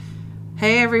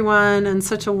Hey everyone, and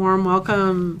such a warm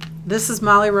welcome. This is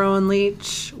Molly Rowan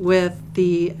Leach with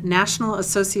the National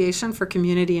Association for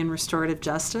Community and Restorative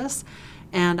Justice,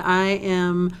 and I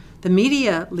am the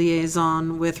media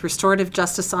liaison with Restorative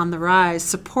Justice on the Rise,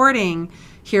 supporting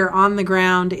here on the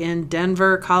ground in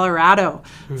Denver, Colorado,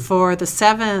 for the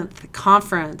 7th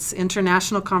conference,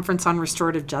 International Conference on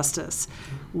Restorative Justice,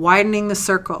 Widening the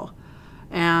Circle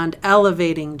and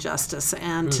Elevating Justice.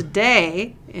 And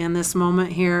today, in this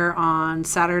moment here on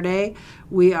Saturday,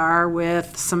 we are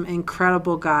with some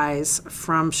incredible guys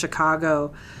from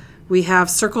Chicago. We have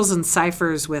Circles and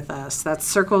Ciphers with us. That's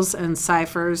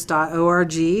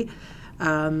circlesandciphers.org.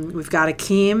 We've got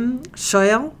Akeem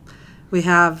Shoyal. We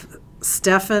have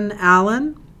Stefan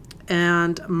Allen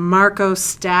and Marco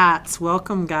Stats.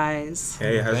 Welcome, guys.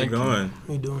 Hey, how's it going?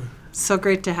 How you doing? So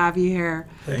great to have you here.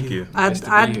 Thank you. Nice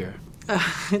to be here.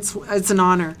 It's an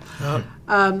honor.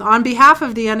 On behalf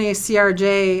of the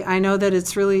NACRJ, I know that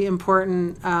it's really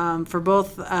important for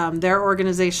both their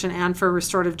organization and for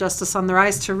Restorative Justice on the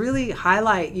Rise to really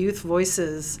highlight youth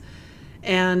voices.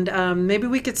 And maybe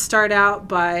we could start out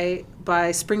by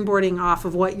springboarding off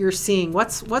of what you're seeing.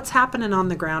 What's happening on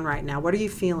the ground right now? What are you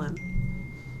feeling?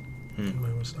 You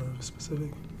might want to start specific.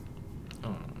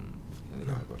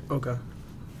 Okay.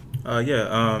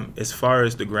 As far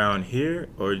as the ground here,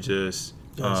 or just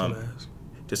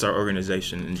just our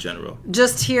organization in general?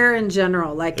 Just here in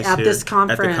general, like Just at here, this at the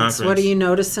conference. conference. What are you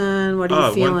noticing? What are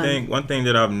you feeling? One thing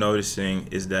that I'm noticing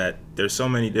is that there's so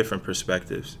many different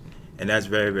perspectives, and that's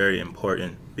very, very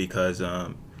important because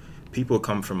people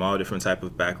come from all different type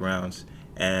of backgrounds,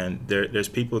 and there's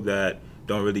people that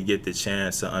don't really get the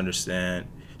chance to understand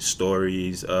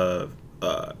stories of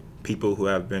people who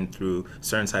have been through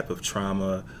certain type of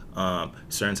trauma,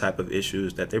 certain type of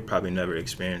issues that they probably never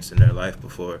experienced in their life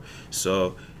before.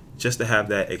 So just to have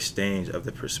that exchange of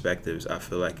the perspectives, I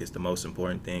feel like is the most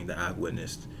important thing that I've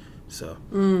witnessed. So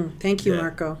Thank you,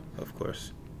 Marco. Of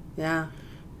course. Yeah.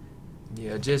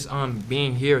 Yeah, just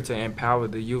being here to empower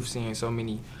the youth, seeing so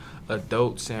many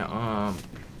adults and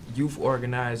youth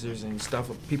organizers and stuff,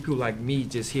 people like me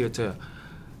just here to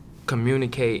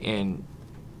communicate and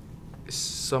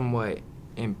somewhat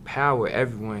empower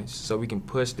everyone so we can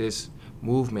push this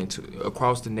movement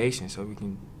across the nation so we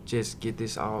can just get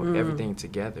this everything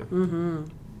together.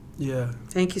 Yeah.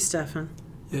 Thank you, Stefan.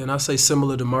 Yeah, and I'll say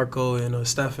similar to Marco and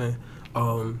Stefan.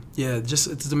 Just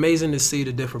it's amazing to see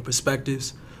the different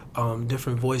perspectives,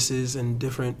 different voices, and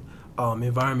different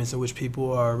environments in which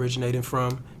people are originating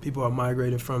from. People are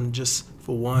migrating from just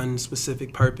for one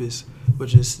specific purpose,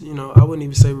 which is, I wouldn't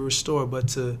even say restore, but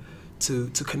to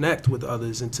connect with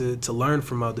others and to learn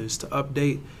from others, to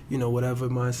update, whatever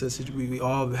mindsets we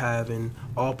all have, and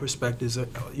all perspectives,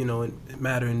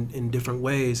 matter in different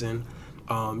ways. And,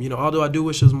 although I do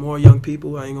wish there was more young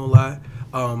people, I ain't gonna lie,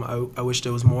 I wish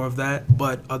there was more of that.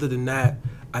 But other than that,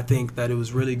 I think that it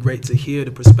was really great to hear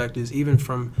the perspectives, even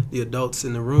from the adults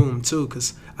in the room too,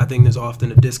 because I think there's often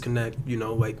a disconnect,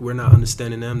 like we're not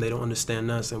understanding them, they don't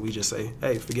understand us, and we just say,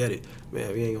 hey, forget it,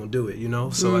 man, we ain't gonna do it,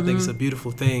 So I think it's a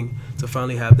beautiful thing to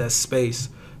finally have that space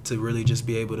to really just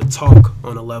be able to talk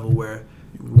on a level where,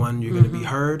 one, you're gonna be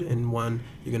heard, and one,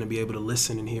 you're gonna be able to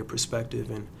listen and hear perspective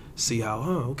and see how,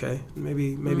 okay,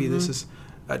 maybe this is,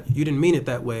 you didn't mean it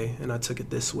that way, and I took it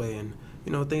this way, and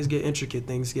things get intricate,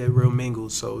 things get real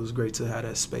mingled, so it was great to have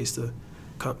that space to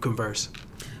converse.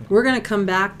 We're going to come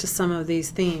back to some of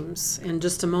these themes in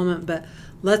just a moment, but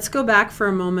let's go back for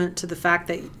a moment to the fact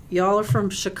that y'all are from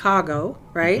Chicago,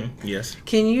 right? Mm-hmm. Yes.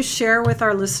 Can you share with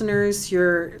our listeners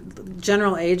your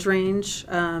general age range?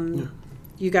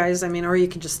 You guys, or you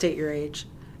can just state your age.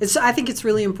 I think it's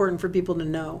really important for people to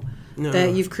know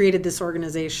that you've created this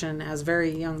organization as very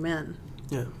young men.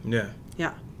 Yeah.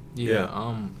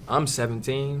 I'm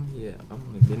 17. Yeah,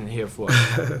 I've been here for.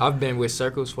 I've been with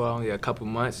Circles for only a couple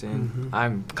months, and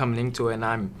I'm coming into it, and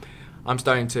I'm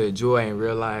starting to enjoy and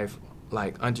realize,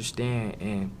 understand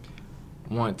and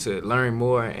want to learn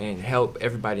more and help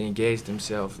everybody engage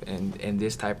themselves in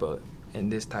this type of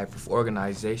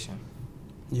organization.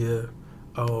 Yeah,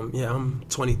 I'm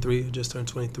 23. Just turned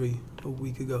 23 a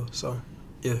week ago. So,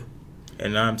 yeah.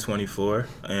 And I'm 24,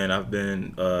 and I've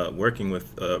been working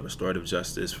with Restorative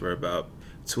Justice for about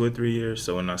 2 or 3 years.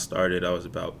 So when I started, I was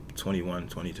about 21,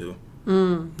 22.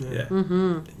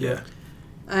 Yeah.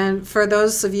 And for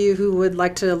those of you who would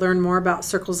like to learn more about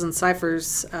Circles and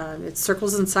Ciphers, it's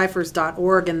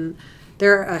circlesandciphers.org, and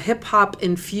they're a hip-hop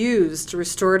infused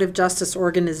restorative justice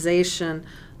organization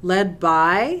led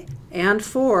by and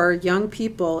for young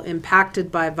people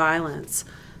impacted by violence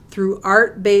through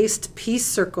art-based peace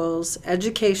circles,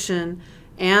 education,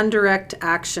 and direct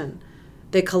action.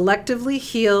 They collectively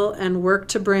heal and work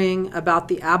to bring about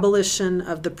the abolition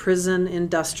of the prison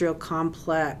industrial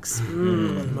complex.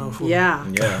 Yeah.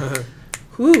 Yeah.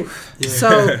 Whew. Yeah.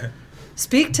 So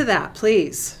speak to that,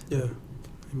 please. Yeah.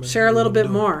 Share a little bit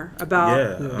more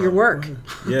about your work.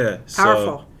 Yeah.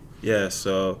 Powerful.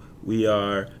 So we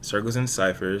are Circles and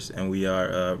Ciphers, and we are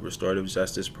a restorative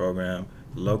justice program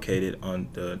located on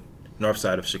the north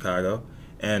side of Chicago.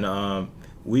 And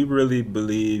we really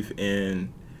believe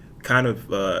in kind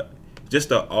of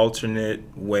just an alternate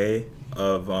way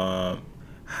of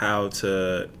how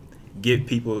to get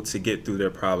people to get through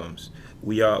their problems.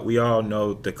 We all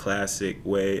know the classic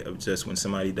way of just when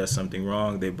somebody does something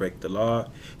wrong, they break the law,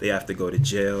 they have to go to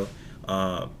jail.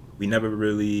 We never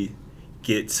really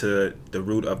get to the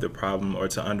root of the problem or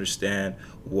to understand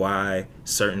why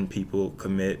certain people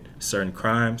commit certain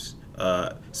crimes.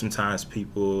 Sometimes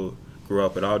people grew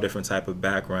up with all different type of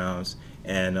backgrounds,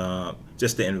 and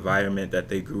just the environment that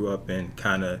they grew up in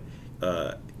kind of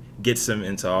gets them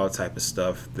into all type of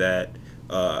stuff that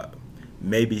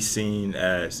may be seen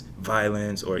as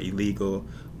violence or illegal,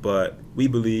 but we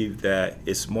believe that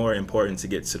it's more important to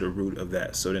get to the root of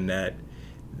that, so then that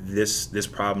this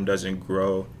problem doesn't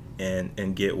grow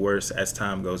and get worse as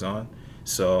time goes on.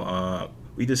 So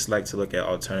we just like to look at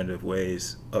alternative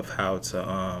ways of how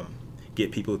to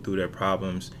get people through their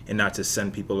problems and not to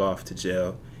send people off to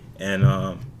jail.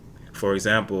 And for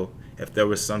example, if there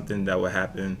was something that would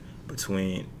happen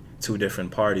between two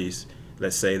different parties,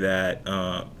 let's say that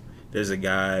there's a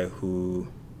guy who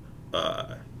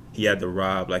he had to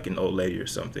rob like an old lady or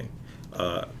something.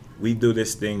 We do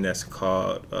this thing that's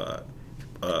called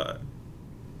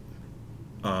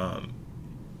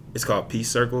it's called peace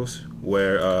circles,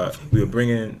 where we will bring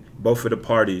in both of the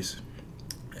parties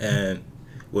and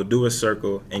we'll do a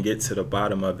circle and get to the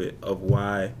bottom of it, of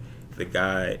why the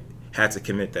guy had to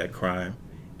commit that crime,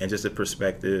 and just the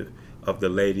perspective of the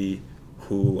lady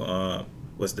who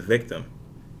was the victim.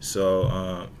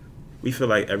 So we feel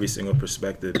like every single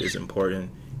perspective is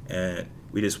important, and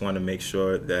we just want to make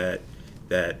sure that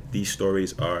these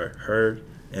stories are heard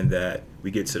and that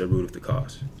we get to the root of the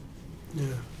cause.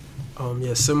 Yeah.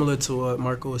 Similar to what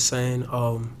Marco was saying,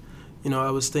 I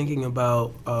was thinking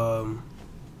about,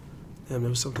 there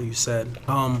was something you said.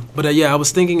 I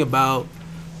was thinking about,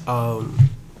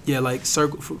 like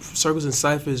Circles and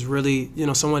Ciphers really,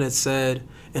 someone had said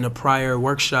in a prior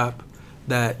workshop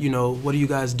that, what are you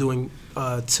guys doing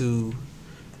to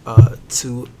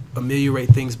ameliorate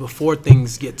things before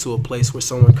things get to a place where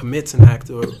someone commits an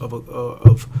act of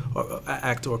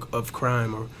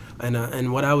crime,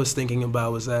 and what I was thinking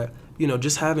about was that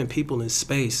just having people in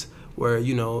space where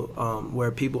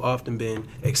where people often been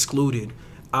excluded,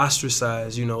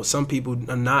 ostracized. Some people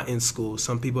are not in school.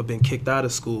 Some people have been kicked out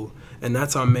of school, and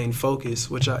that's our main focus.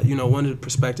 Which one of the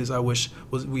perspectives I wish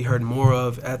we heard more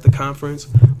of at the conference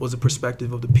was the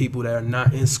perspective of the people that are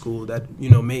not in school, that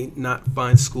may not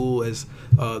find school as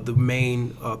the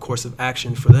main course of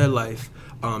action for their life,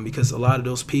 because a lot of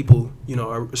those people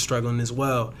are struggling as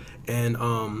well. And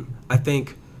I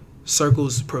think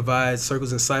Circles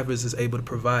and Ciphers is able to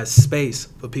provide space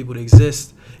for people to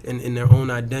exist in their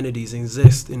own identities,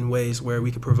 exist in ways where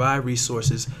we could provide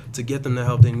resources to get them the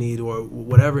help they need or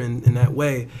whatever in that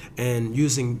way. And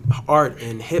using art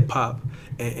and hip hop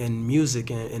and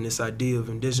music and this idea of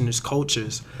indigenous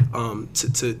cultures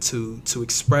to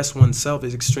express oneself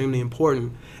is extremely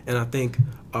important. And I think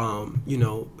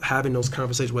having those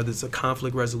conversations, whether it's a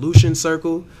conflict resolution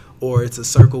circle or it's a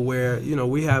circle where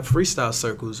we have freestyle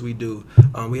circles, we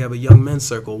have a young men's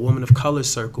circle, a woman of color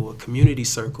circle, a community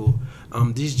circle.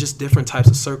 These just different types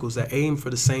of circles that aim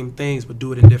for the same things but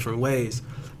do it in different ways,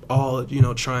 all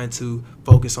trying to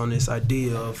focus on this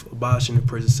idea of abolishing the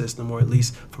prison system, or at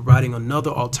least providing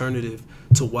another alternative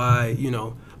to why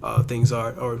things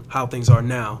are, or how things are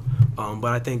now.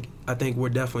 But I think we're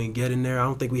definitely getting there. I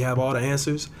don't think we have all the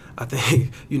answers. I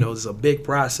think it's a big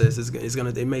process. It's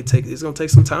gonna take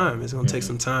some time. It's gonna take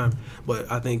some time.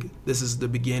 But I think this is the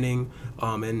beginning.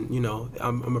 And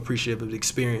I'm appreciative of the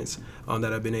experience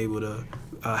that I've been able to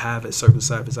have at Circle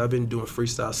Ciphers. I've been doing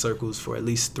freestyle circles for at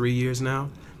least 3 years now.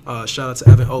 Shout out to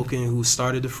Evan Oken, who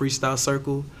started the freestyle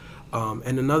circle.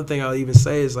 And another thing I'll even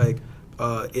say is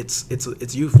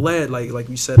it's youth led, like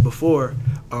you said before.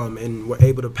 and we're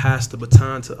able to pass the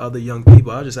baton to other young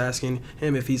people. I was just asking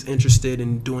him if he's interested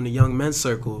in doing the Young Men's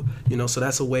Circle, so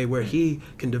that's a way where he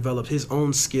can develop his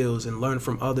own skills and learn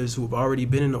from others who have already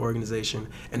been in the organization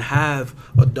and have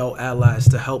adult allies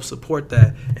to help support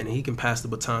that, and he can pass the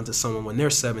baton to someone when they're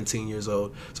 17 years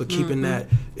old. So keeping that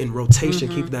in rotation,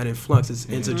 keeping that in flux, it's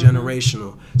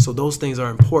intergenerational. So those things are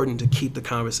important to keep the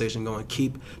conversation going,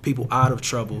 keep people out of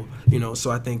trouble,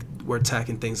 so I think we're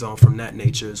attacking things on from that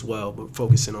nature as well, but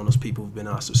focusing on those people who've been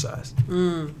ostracized.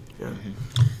 Yeah.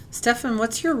 Stefan,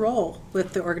 what's your role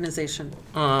with the organization?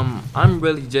 I'm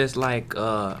really just like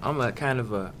I'm a kind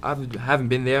of I haven't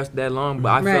been there that long,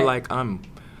 but I feel like I'm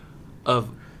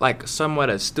somewhat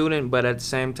a student, but at the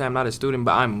same time not a student,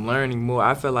 but I'm learning more.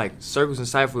 I feel like Circles and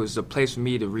Ciphers is a place for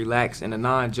me to relax in a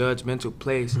non-judgmental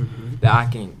place that I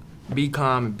can be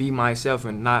calm and be myself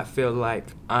and not feel like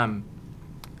I'm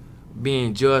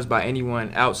being judged by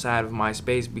anyone outside of my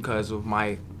space because of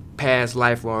my past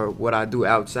life or what I do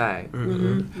outside.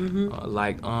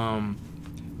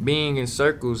 Being in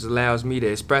circles allows me to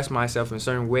express myself in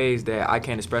certain ways that I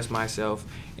can't express myself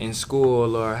in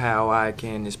school, or how I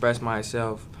can express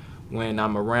myself when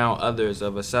I'm around others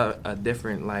of a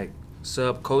different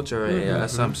subculture of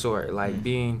some sort. Like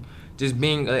being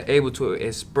able to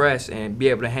express and be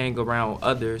able to hang around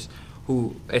others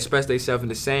who express themselves in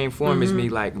the same form as me,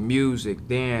 like music,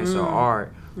 dance, or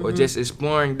art, or just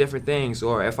exploring different things.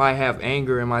 Or if I have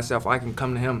anger in myself, I can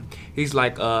come to him. He's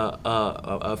like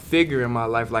a figure in my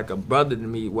life, like a brother to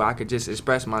me, where I could just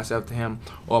express myself to him,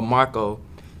 or Marco,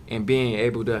 and being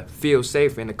able to feel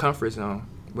safe in the comfort zone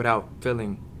without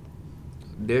feeling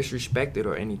disrespected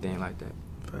or anything like that.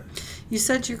 You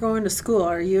said you're going to school.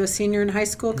 Are you a senior in high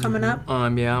school coming up?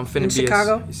 Yeah, I'm finna in be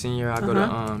Chicago? a senior. I go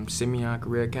to Simeon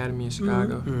Career Academy in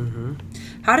Chicago.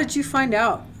 How did you find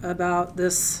out about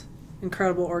this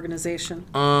incredible organization?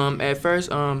 At first,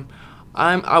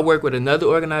 I work with another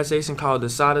organization called the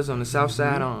Sodas on the South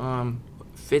Side on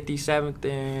 57th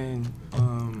and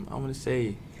I want to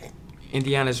say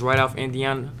Indiana's right off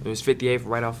Indiana. It was 58th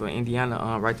right off of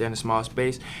Indiana, right there in a small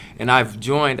space. And I've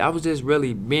joined. I was just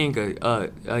really being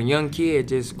a young kid,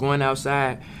 just going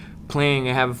outside, playing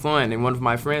and having fun. And one of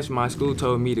my friends from my school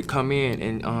told me to come in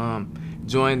and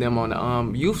join them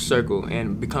on the youth circle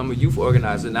and become a youth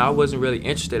organizer. And I wasn't really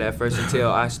interested at first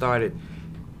until I started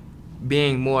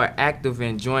being more active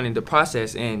and joining the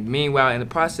process. And meanwhile, in the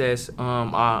process,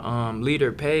 our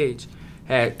leader, Paige,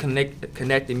 had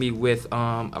connected me with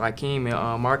Rakeem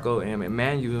and Marco and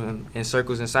Emmanuel in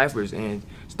Circles and Ciphers, and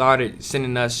started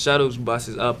sending us shuttles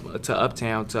buses up to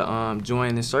Uptown to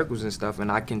join the circles and stuff. And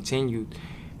I continued,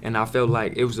 and I felt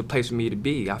like it was a place for me to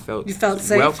be. You felt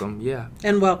safe? Welcome, yeah.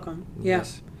 And welcome, yeah.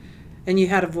 Yes. And you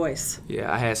had a voice.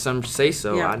 Yeah, I had some say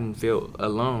so. Yeah. I didn't feel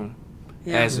alone,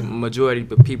 Yeah. as a majority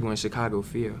of people in Chicago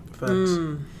feel. Facts.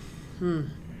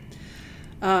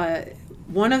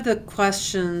 One of the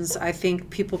questions I think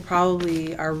people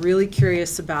probably are really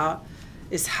curious about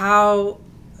is how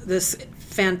this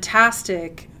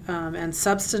fantastic and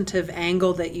substantive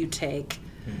angle that you take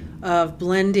of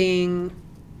blending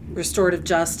restorative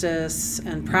justice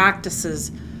and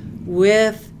practices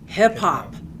with hip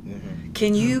hop.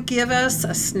 Can you give us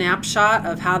a snapshot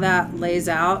of how that lays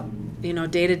out,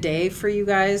 day to day for you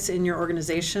guys in your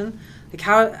organization? Like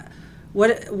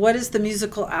what is the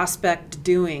musical aspect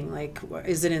doing? Like,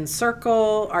 is it in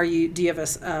circle? Do you have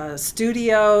a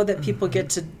studio that people get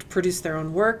to produce their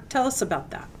own work? Tell us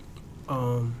about that.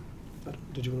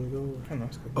 Did you want to go? Oh, no,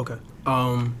 it's good. Okay.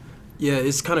 Yeah,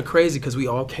 it's kind of crazy because we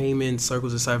all came in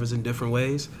Circles and Ciphers in different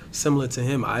ways. Similar to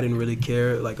him, I didn't really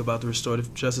care about the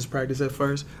restorative justice practice at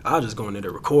first. I was just going there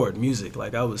to record music.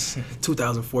 Like, I was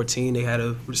 2014, they had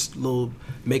a little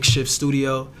makeshift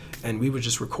studio, and we were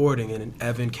just recording, and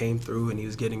Evan came through, and he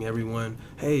was getting everyone,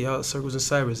 hey, y'all, Circles and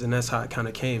Ciphers, and that's how it kind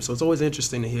of came. So it's always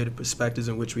interesting to hear the perspectives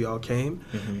in which we all came.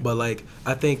 But,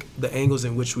 I think the angles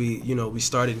in which we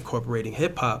started incorporating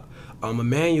hip-hop,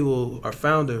 Emmanuel, our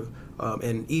founder,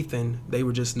 and Ethan, they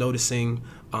were just noticing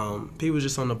people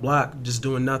just on the block, just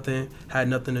doing nothing, had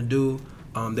nothing to do.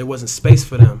 There wasn't space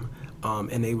for them,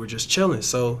 and they were just chilling.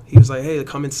 So he was like, hey,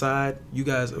 come inside. You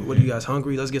guys, what are you guys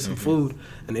hungry? Let's get some food.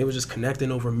 And they were just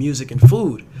connecting over music and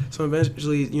food. So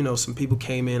eventually, some people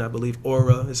came in. I believe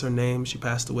Aura is her name. She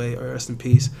passed away, rest in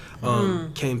peace.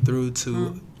 Came through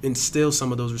to instill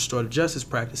some of those restorative justice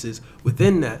practices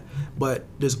within that. But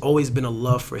there's always been a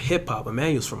love for hip-hop.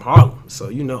 Emmanuel's from Harlem,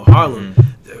 so Harlem,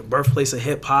 the birthplace of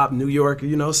hip-hop, New York,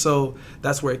 so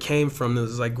that's where it came from. It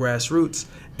was like grassroots.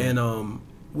 And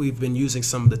we've been using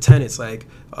some of the tenets, like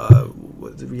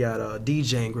we got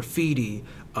DJing, graffiti,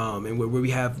 and where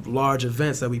we have large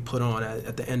events that we put on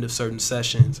at the end of certain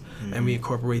sessions, and we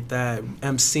incorporate that,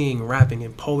 emceeing, rapping,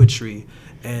 and poetry.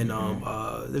 And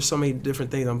there's so many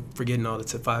different things. I'm forgetting all the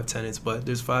 5 tenets, but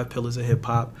there's 5 pillars of hip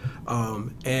hop,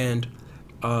 and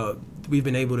we've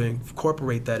been able to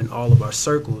incorporate that in all of our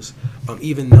circles,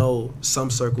 even though some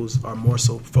circles are more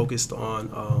so focused on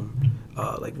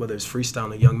like whether it's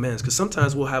freestyle or young men's, because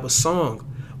sometimes we'll have a song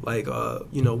like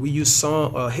we use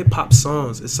hip hop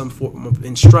songs as some form of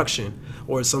instruction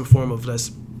or some form of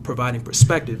us providing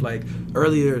perspective. Like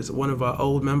earlier, one of our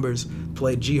old members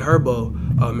played G Herbo,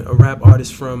 a rap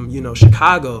artist from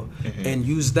Chicago, and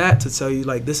used that to tell you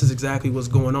like this is exactly what's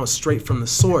going on straight from the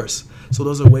source. So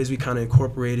those are ways we kind of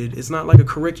incorporated. It's not like a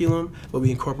curriculum, but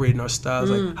we incorporated in our styles.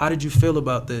 Like, how did you feel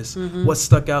about this? What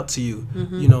stuck out to you?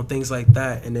 Things like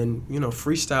that. And then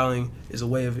freestyling is a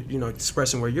way of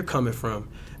expressing where you're coming from,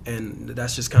 and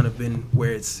that's just kind of been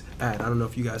where it's at. I don't know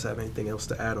if you guys have anything else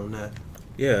to add on that.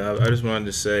 Yeah, I just wanted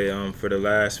to say for the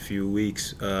last few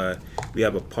weeks, we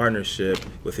have a partnership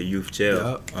with a youth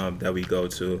jail that we go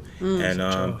to. And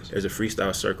there's a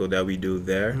freestyle circle that we do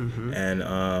there. And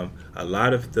a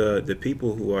lot of the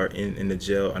people who are in the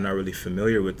jail are not really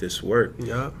familiar with this work,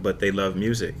 but they love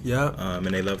music. And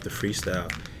they love the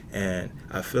freestyle. And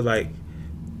I feel like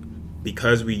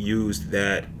because we used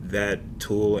that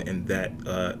tool and that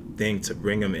thing to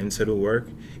bring them into the work,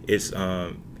 it's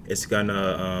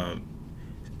gonna...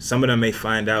 some of them may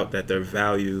find out that their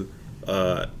value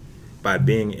by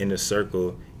being in the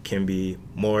circle can be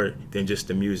more than just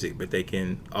the music, but they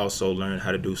can also learn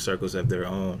how to do circles of their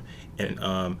own and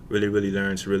really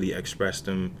learn to really express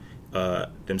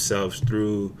themselves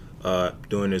through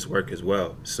doing this work as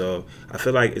well. So I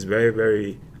feel like it's very,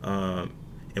 very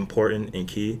important and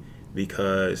key,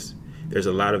 because there's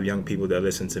a lot of young people that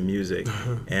listen to music,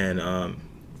 and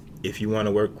if you want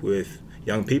to work with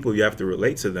young people, you have to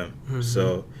relate to them.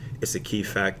 So it's a key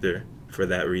factor for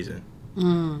that reason.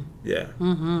 Yeah.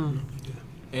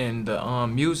 And the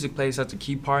music plays such a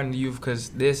key part in the youth,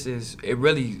 because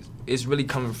it's really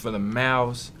coming from the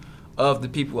mouths of the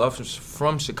people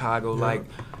from Chicago,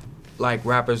 like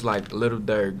rappers like Lil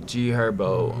Durk, G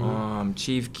Herbo,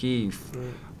 Chief Keef.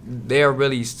 They're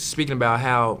really speaking about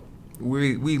how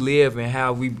we live and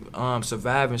how we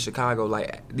survive in Chicago.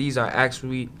 Like, these are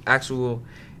actual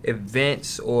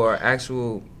events or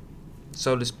actual,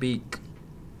 so to speak,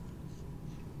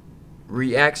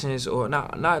 reactions, or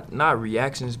not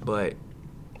reactions, but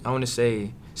I want to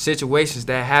say situations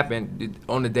that happen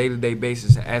on a day-to-day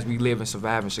basis as we live and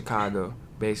survive in Chicago,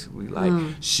 basically, like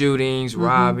shootings,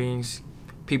 robbings,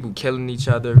 people killing each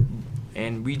other,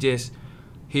 and we just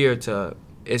here to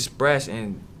express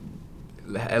and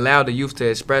allow the youth to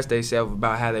express themselves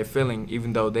about how they're feeling,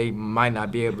 even though they might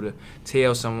not be able to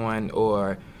tell someone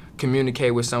or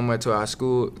communicate with someone to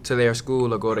their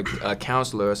school, or go to a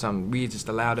counselor or something. We just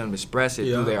allow them to express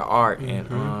it through their art,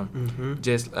 and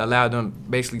just allow them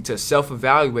basically to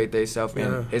self-evaluate themselves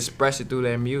and express it through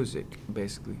their music,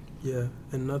 basically. Yeah,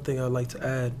 and another thing I'd like to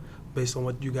add, based on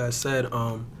what you guys said,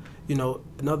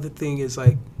 another thing is,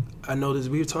 like, I noticed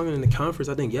we were talking in the conference,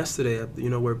 I think yesterday,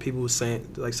 where people were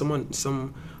saying, like,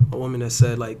 a woman that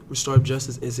said, like, restorative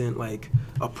justice isn't like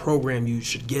a program you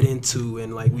should get into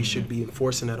and like we should be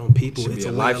enforcing that on people. It's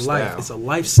a way of life. It's a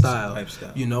lifestyle.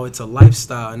 It's a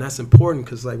lifestyle, and that's important,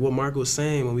 because like what Marco was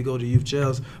saying, when we go to youth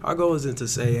jails, our goal isn't to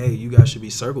say, hey, you guys should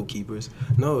be circle keepers.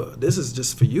 No, this is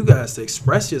just for you guys to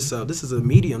express yourself. This is a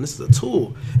medium. This is a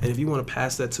tool, and if you want to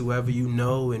pass that to whoever you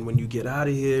know, and when you get out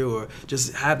of here, or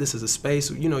just have this as a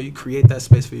space, you create that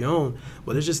space for your own.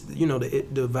 But it's just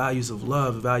the values of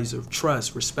love, the values of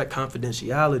trust, respect,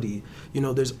 confidentiality.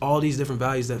 There's all these different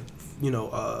values that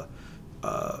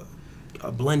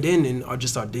blend in and are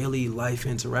just our daily life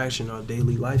interaction, our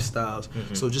daily lifestyles.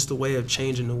 So just a way of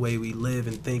changing the way we live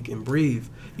and think and breathe.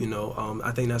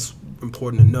 I think that's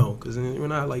important to know, because we're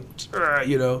not like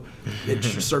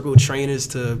circle trainers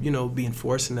to be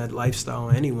enforcing that lifestyle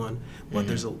on anyone. But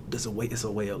there's a way. It's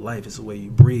a way of life. It's a way you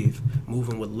breathe,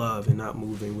 moving with love and not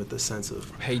moving with a sense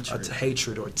of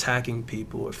hatred or attacking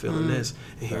people or feeling this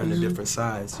and hearing the different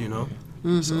sides. So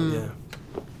yeah.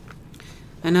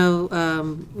 I know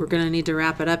we're going to need to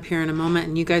wrap it up here in a moment,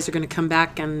 and you guys are going to come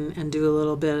back and do a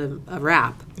little bit of a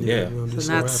wrap. Yeah. And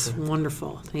that's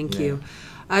wonderful. Thank you.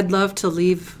 I'd love to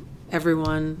leave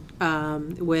everyone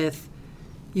with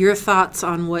your thoughts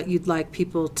on what you'd like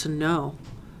people to know.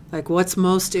 Like, what's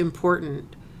most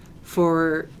important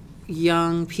for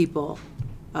young people,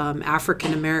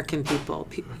 African-American people,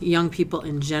 young people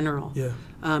in general,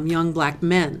 young black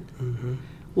men.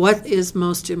 what is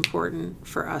most important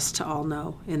for us to all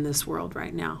know in this world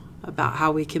right now about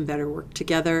how we can better work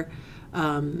together.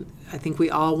 I think we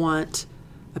all want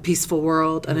a peaceful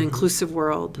world, an inclusive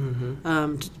world.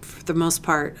 For the most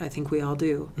part, I think we all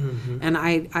do. And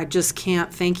I just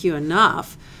can't thank you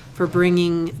enough for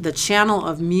bringing the channel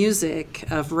of music,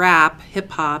 of rap,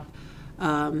 hip-hop,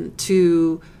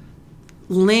 to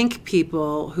link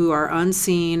people who are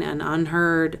unseen and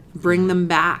unheard, bring them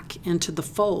back into the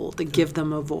fold and give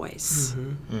them a voice.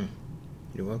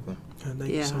 You're welcome.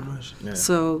 Thank you so much. Yeah.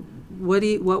 So what do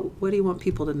you want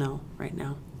people to know right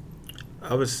now?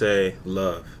 I would say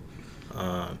love.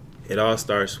 It all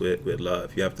starts with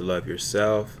love. You have to love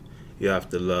yourself. You have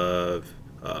to love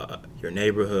your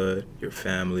neighborhood, your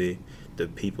family, the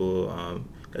people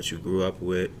that you grew up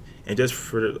with, and just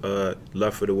for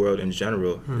love for the world in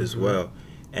general as well.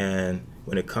 And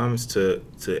when it comes to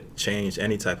change,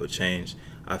 any type of change,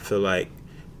 I feel like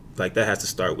that has to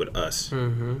start with us.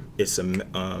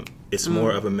 It's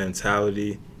more of a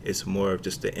mentality. It's more of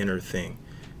just the inner thing.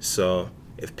 So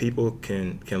if people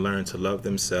can learn to love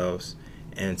themselves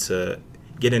and to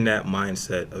get in that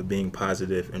mindset of being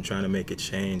positive and trying to make a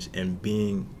change and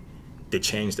being the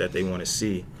change that they want to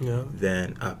see,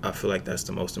 then I feel like that's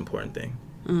the most important thing.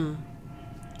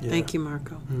 Thank you,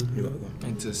 Marco. You're welcome.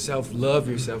 And to self-love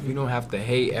yourself. You don't have to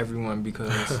hate everyone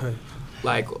because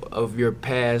like of your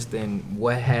past and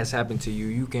what has happened to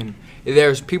you.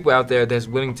 There's people out there that's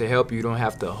willing to help you. You don't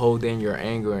have to hold in your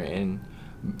anger and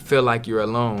feel like you're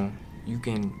alone. You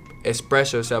can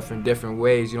express yourself in different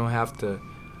ways. You don't have to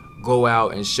go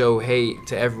out and show hate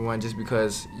to everyone just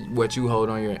because what you hold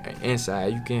on your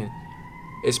inside. You can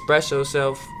express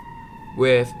yourself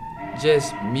with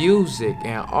just music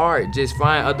and art. Just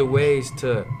find other ways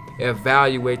to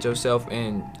evaluate yourself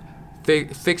and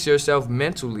fix yourself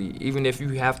mentally, even if you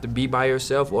have to be by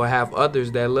yourself or have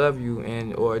others that love you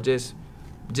and or just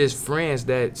friends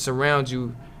that surround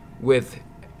you with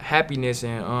happiness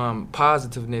and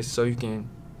positiveness, so you can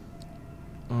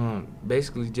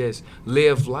basically just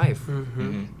live life.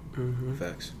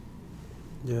 Facts.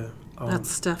 Yeah. That's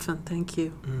Stefan. Thank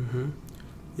you.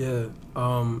 Yeah.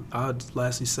 I'd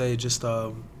lastly say just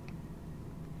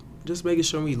making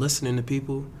sure we listening to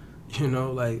people. You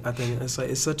know, like I think it's like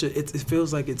it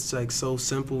feels like it's like so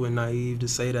simple and naive to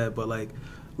say that, but like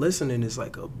listening is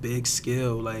like a big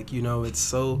skill. Like, you know, it's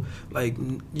so like,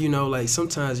 you know, like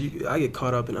sometimes I get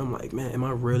caught up and I'm like, man, am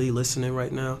I really listening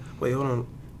right now? Wait, hold on,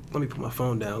 let me put my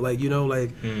phone down. Like, you know,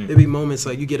 like there'd be moments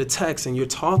like you get a text and you're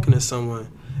talking to someone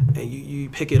and you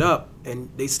pick it up and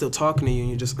they still talking to you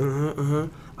and you just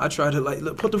I try to like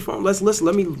put the phone. Let's listen.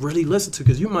 Let me really listen to,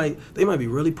 because they might be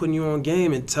really putting you on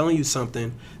game and telling you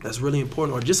something that's really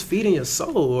important, or just feeding your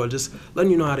soul, or just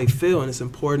letting you know how they feel. And it's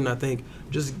important, I think,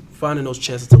 just finding those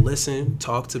chances to listen,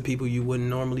 talk to people you wouldn't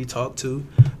normally talk to,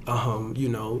 you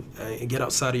know, and get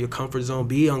outside of your comfort zone.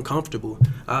 Be uncomfortable.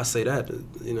 I say that,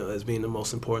 you know, as being the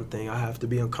most important thing. I have to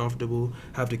be uncomfortable.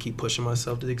 Have to keep pushing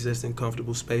myself to exist in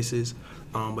comfortable spaces.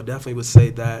 But definitely would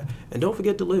say that. And don't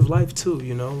forget to live life too,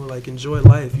 you know, like enjoy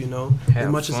life, you know, as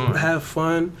much as have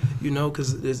fun, you know,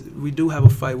 because we do have a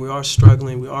fight. We are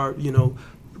struggling. We are, you know,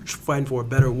 fighting for a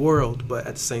better world. But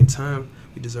at the same time,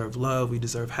 we deserve love. We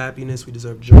deserve happiness. We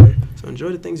deserve joy. So enjoy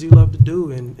the things you love to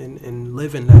do and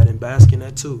live in that and bask in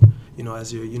that too, you know,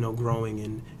 as you're, you know, growing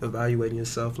and evaluating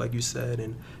yourself, like you said,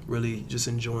 and really just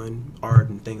enjoying art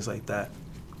and things like that.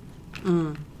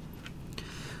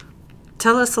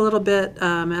 Tell us a little bit,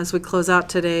 as we close out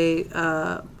today,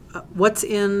 what's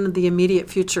in the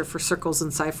immediate future for Circles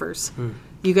and Ciphers?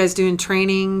 You guys doing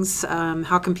trainings?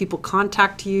 How can people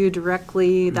contact you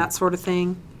directly, that sort of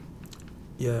thing?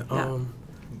 Yeah.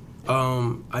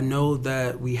 I know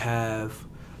that we've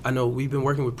been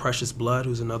working with Precious Blood,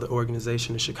 who's another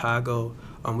organization in Chicago.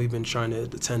 We've been trying to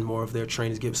attend more of their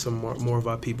trainings, get some more of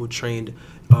our people trained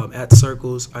at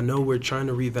Circles. I know we're trying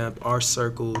to revamp our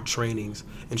Circle trainings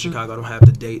in Chicago. I don't have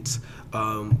the dates.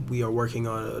 We are working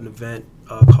on an event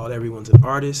called Everyone's an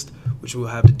Artist, which we'll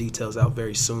have the details out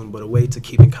very soon. But a way to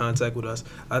keep in contact with us,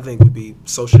 I think, would be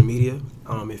social media.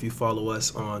 If you follow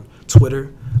us on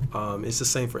Twitter, it's the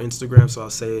same for Instagram, so I'll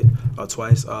say it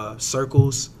twice.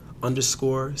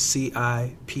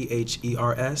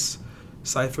 Circles_CIPHERS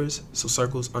Ciphers. So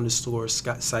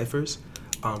Circles_Ciphers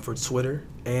for Twitter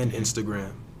and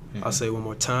Instagram. I'll say it one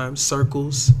more time.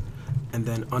 Circles and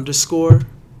then _Ciphers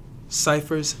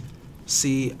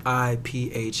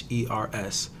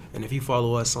CIPHERS. And if you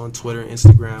follow us on Twitter and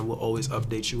Instagram, we'll always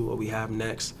update you what we have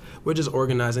next. We're just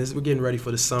organizing. We're getting ready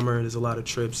for the summer. There's a lot of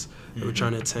trips that we're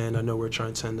trying to attend. I know we're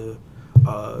trying to attend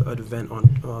an event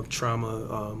on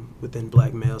trauma within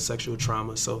Black male sexual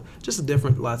trauma. So just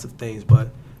lots of things, but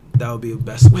that would be the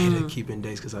best way to keep in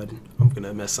dates, because I'm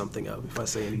gonna mess something up if I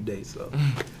say any dates. So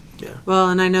yeah. Well,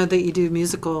 and I know that you do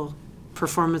musical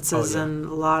performances and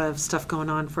a lot of stuff going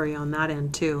on for you on that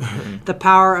end too. The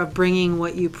power of bringing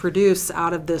what you produce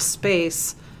out of this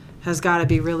space has got to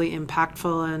be really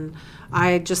impactful, and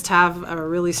I just have a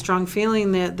really strong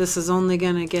feeling that this is only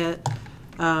going to get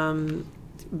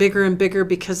bigger and bigger,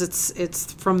 because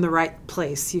it's from the right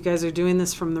place. You guys are doing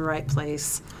this from the right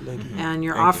place, and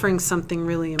you're offering something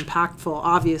really impactful,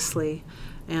 obviously.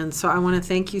 And so I want to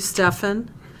thank you, Stefan,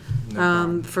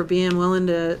 for being willing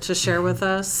to share with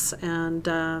us, and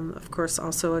of course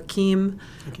also Akeem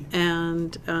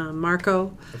and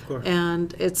Marco. Of course.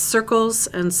 And it's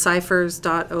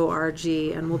circlesandciphers.org,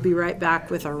 and we'll be right back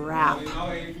with a wrap.